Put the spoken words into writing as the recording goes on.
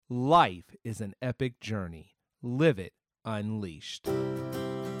Life is an epic journey. Live it unleashed.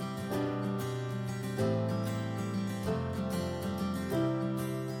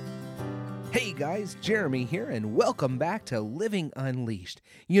 Hey guys, Jeremy here, and welcome back to Living Unleashed.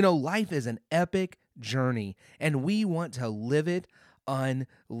 You know, life is an epic journey, and we want to live it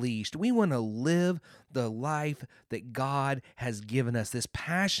unleashed. We want to live the life that God has given us, this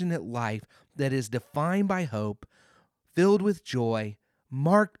passionate life that is defined by hope, filled with joy,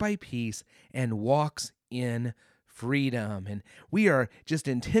 marked by peace, and walks in freedom. And we are just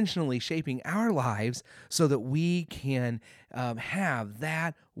intentionally shaping our lives so that we can have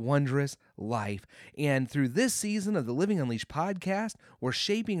that wondrous life. And through this season of the Living Unleashed podcast, we're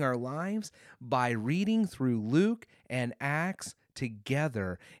shaping our lives by reading through Luke and Acts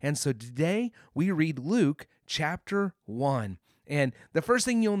together. And so today we read Luke chapter 1. And the first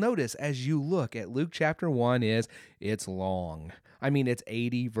thing you'll notice as you look at Luke chapter 1 is it's long. I mean, it's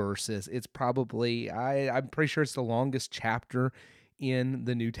 80 verses. It's probably, I'm pretty sure it's the longest chapter in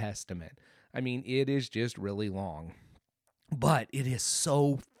the New Testament. I mean, it is just really long. But it is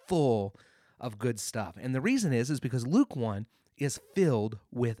so full of good stuff. And the reason is because Luke 1 is filled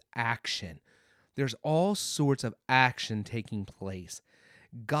with action. There's all sorts of action taking place.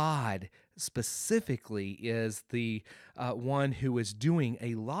 God specifically is the one who is doing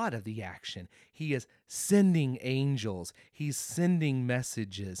a lot of the action. He is sending angels. He's sending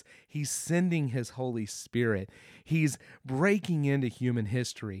messages. He's sending his Holy Spirit. He's breaking into human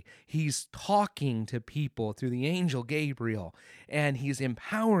history. He's talking to people through the angel Gabriel, and he's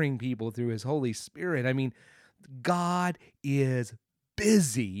empowering people through his Holy Spirit. I mean, God is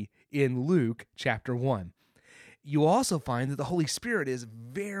busy in Luke chapter 1. You also find that the Holy Spirit is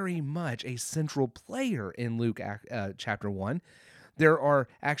very much a central player in Luke chapter 1. There are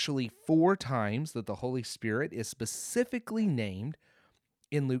actually 4 times that the Holy Spirit is specifically named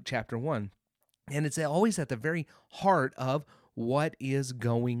in Luke chapter 1. And it's always at the very heart of what is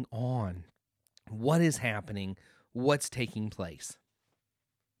going on, what is happening, what's taking place.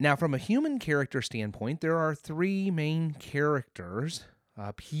 Now, from a human character standpoint, there are 3 main characters,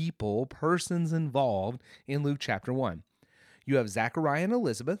 persons involved in Luke chapter 1. You have Zachariah and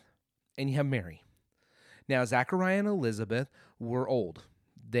Elizabeth, and you have Mary. Now, Zachariah and Elizabeth were old.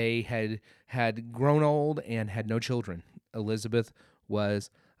 They had grown old and had no children. Elizabeth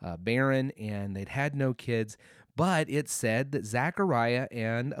was barren, and they'd had no kids, but it said that Zachariah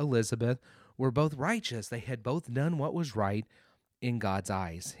and Elizabeth were both righteous. They had both done what was right in God's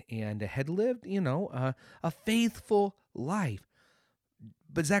eyes and had lived, a faithful life.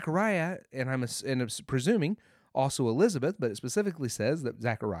 But Zechariah, and I'm presuming also Elizabeth, but it specifically says that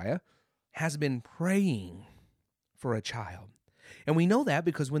Zechariah has been praying for a child. And we know that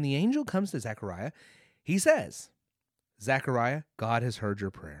because when the angel comes to Zechariah, he says, Zechariah, God has heard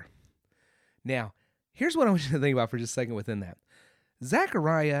your prayer. Now, here's what I want you to think about for just a second within that.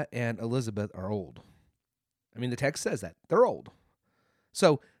 Zechariah and Elizabeth are old. I mean, the text says that. They're old.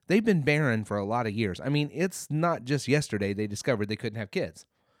 So they've been barren for a lot of years. I mean, it's not just yesterday they discovered they couldn't have kids.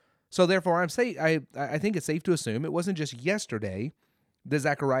 So therefore, I think it's safe to assume it wasn't just yesterday that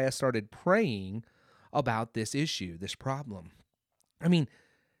Zechariah started praying about this issue, this problem. I mean,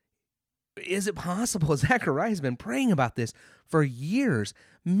 is it possible Zechariah has been praying about this for years,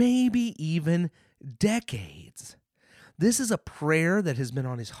 maybe even decades? This is a prayer that has been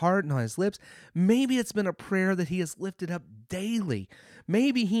on his heart and on his lips. Maybe it's been a prayer that he has lifted up daily.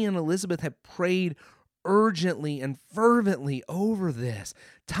 Maybe he and Elizabeth have prayed urgently and fervently over this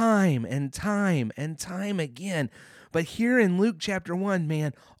time and time and time again. But here in Luke chapter 1,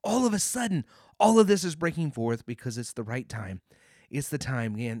 man, all of a sudden, all of this is breaking forth because it's the right time. It's the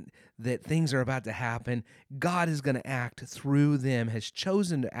time, again, that things are about to happen. God is going to act through them, has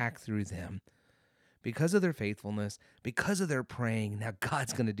chosen to act through them. Because of their faithfulness, because of their praying, now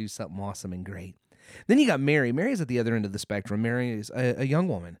God's going to do something awesome and great. Then you got Mary. Mary's at the other end of the spectrum. Mary is a young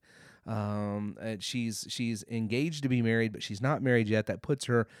woman. She's engaged to be married, but she's not married yet. That puts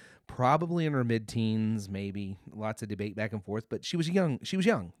her probably in her mid-teens, maybe. Lots of debate back and forth, but she was young. She was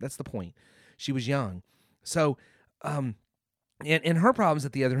young. That's the point. She was young. So, and her problem's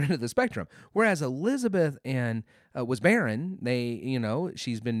at the other end of the spectrum. Whereas Elizabeth was barren.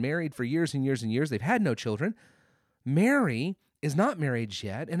 She's been married for years and years and years. They've had no children. Mary is not married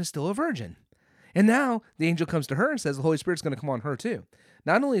yet and is still a virgin. And now the angel comes to her and says the Holy Spirit's going to come on her too.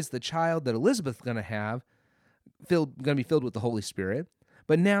 Not only is the child that Elizabeth's going to be filled with the Holy Spirit,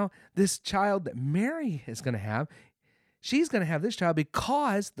 but now this child that Mary is going to have, she's going to have this child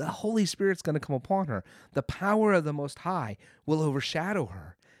because the Holy Spirit's going to come upon her. The power of the Most High will overshadow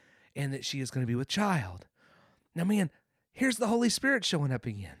her, and that she is going to be with child. Now, man, here's the Holy Spirit showing up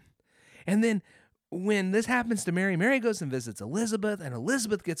again. And then when this happens to Mary, Mary goes and visits Elizabeth, and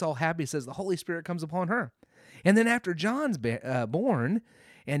Elizabeth gets all happy, says the Holy Spirit comes upon her. And then after John's born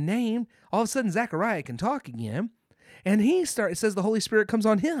and named, all of a sudden Zechariah can talk again. And it says the Holy Spirit comes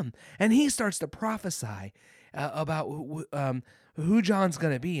on him, and he starts to prophesy about who John's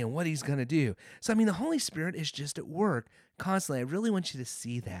going to be and what he's going to do. So, I mean, the Holy Spirit is just at work constantly. I really want you to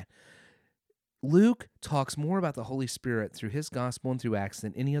see that. Luke talks more about the Holy Spirit through his gospel and through Acts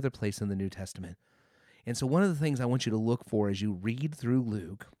than any other place in the New Testament. And so one of the things I want you to look for as you read through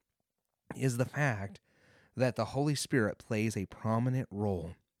Luke is the fact that the Holy Spirit plays a prominent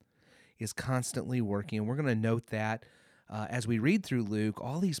role, is constantly working. And we're going to note that as we read through Luke,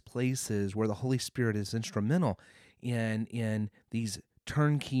 all these places where the Holy Spirit is instrumental in these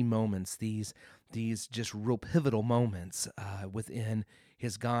turnkey moments, these just real pivotal moments within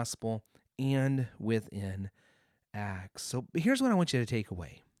his gospel and within Acts. So here's what I want you to take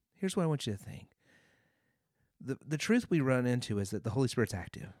away. Here's what I want you to think. The truth we run into is that the Holy Spirit's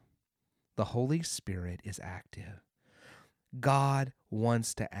active. The Holy Spirit is active. God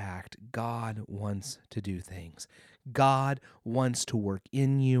wants to act. God wants to do things. God wants to work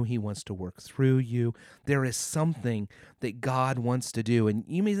in you. He wants to work through you. There is something that God wants to do. And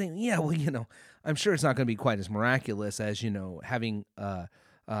you may think, yeah, well, I'm sure it's not going to be quite as miraculous as, having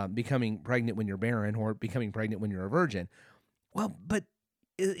becoming pregnant when you're barren or becoming pregnant when you're a virgin. Well, but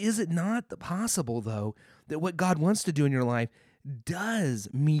is it not possible, though, that what God wants to do in your life does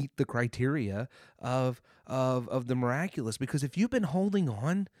meet the criteria of the miraculous? Because if you've been holding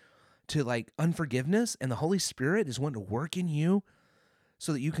on to like unforgiveness and the Holy Spirit is wanting to work in you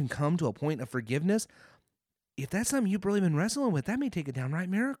so that you can come to a point of forgiveness, if that's something you've really been wrestling with, that may take a downright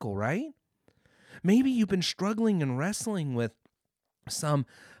miracle, right? Maybe you've been struggling and wrestling with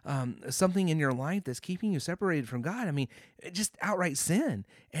something in your life that's keeping you separated from God. I mean, just outright sin,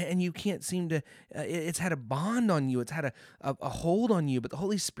 and you can't seem to. It's had a bond on you. It's had a hold on you. But the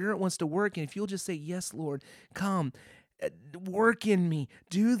Holy Spirit wants to work, and if you'll just say, "Yes, Lord, come, work in me,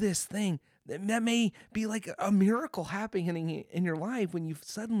 do this thing," that may be like a miracle happening in your life when you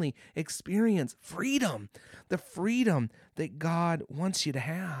suddenly experience freedom, the freedom that God wants you to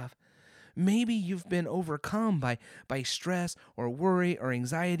have. Maybe you've been overcome by stress or worry or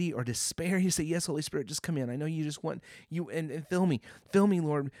anxiety or despair. You say, "Yes, Holy Spirit, just come in. I know you just want you and fill me,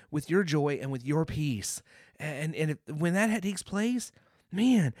 Lord, with your joy and with your peace." And when that takes place,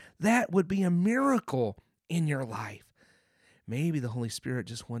 man, that would be a miracle in your life. Maybe the Holy Spirit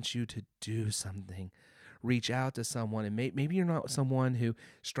just wants you to do something. Reach out to someone, and maybe you're not someone who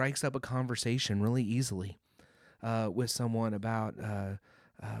strikes up a conversation really easily with someone about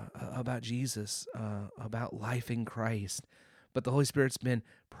Jesus, about life in Christ. But the Holy Spirit's been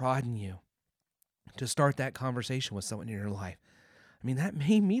prodding you to start that conversation with someone in your life. I mean, that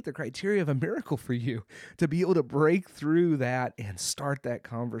may meet the criteria of a miracle for you to be able to break through that and start that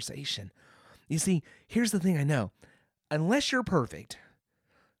conversation. You see, here's the thing I know. Unless you're perfect,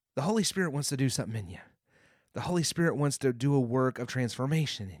 the Holy Spirit wants to do something in you. The Holy Spirit wants to do a work of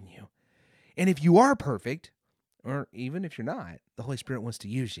transformation in you. And if you are perfect, or even if you're not, the Holy Spirit wants to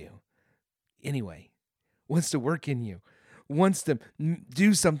use you anyway, wants to work in you, wants to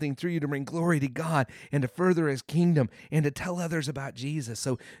do something through you to bring glory to God and to further his kingdom and to tell others about Jesus.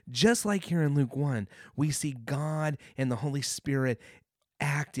 So just like here in Luke 1, we see God and the Holy Spirit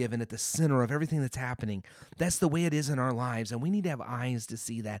active and at the center of everything that's happening. That's the way it is in our lives, and we need to have eyes to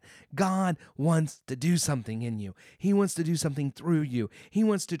see that. God wants to do something in you. He wants to do something through you. He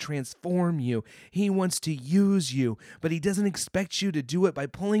wants to transform you. He wants to use you, but he doesn't expect you to do it by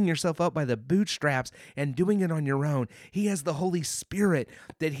pulling yourself up by the bootstraps and doing it on your own. He has the Holy Spirit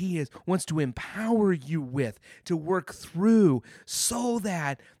that wants to empower you with to work through so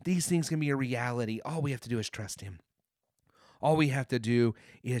that these things can be a reality. All we have to do is trust him. All we have to do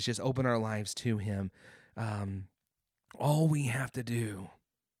is just open our lives to him. All we have to do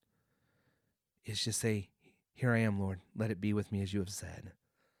is just say, "Here I am, Lord. Let it be with me as you have said."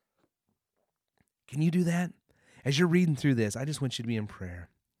 Can you do that? As you're reading through this, I just want you to be in prayer.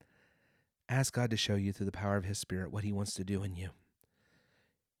 Ask God to show you through the power of his Spirit what he wants to do in you.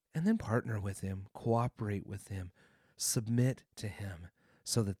 And then partner with him, cooperate with him, submit to him,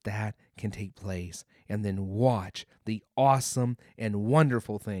 so that can take place, and then watch the awesome and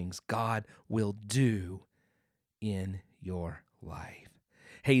wonderful things God will do in your life.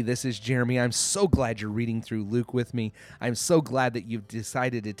 Hey, this is Jeremy. I'm so glad you're reading through Luke with me. I'm so glad that you've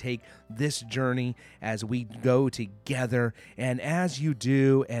decided to take this journey as we go together. And as you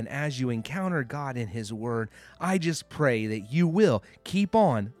do, and as you encounter God in his word, I just pray that you will keep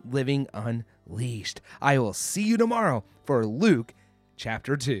on living unleashed. Unleashed. I will see you tomorrow for Luke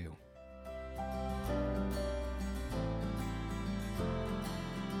chapter 2.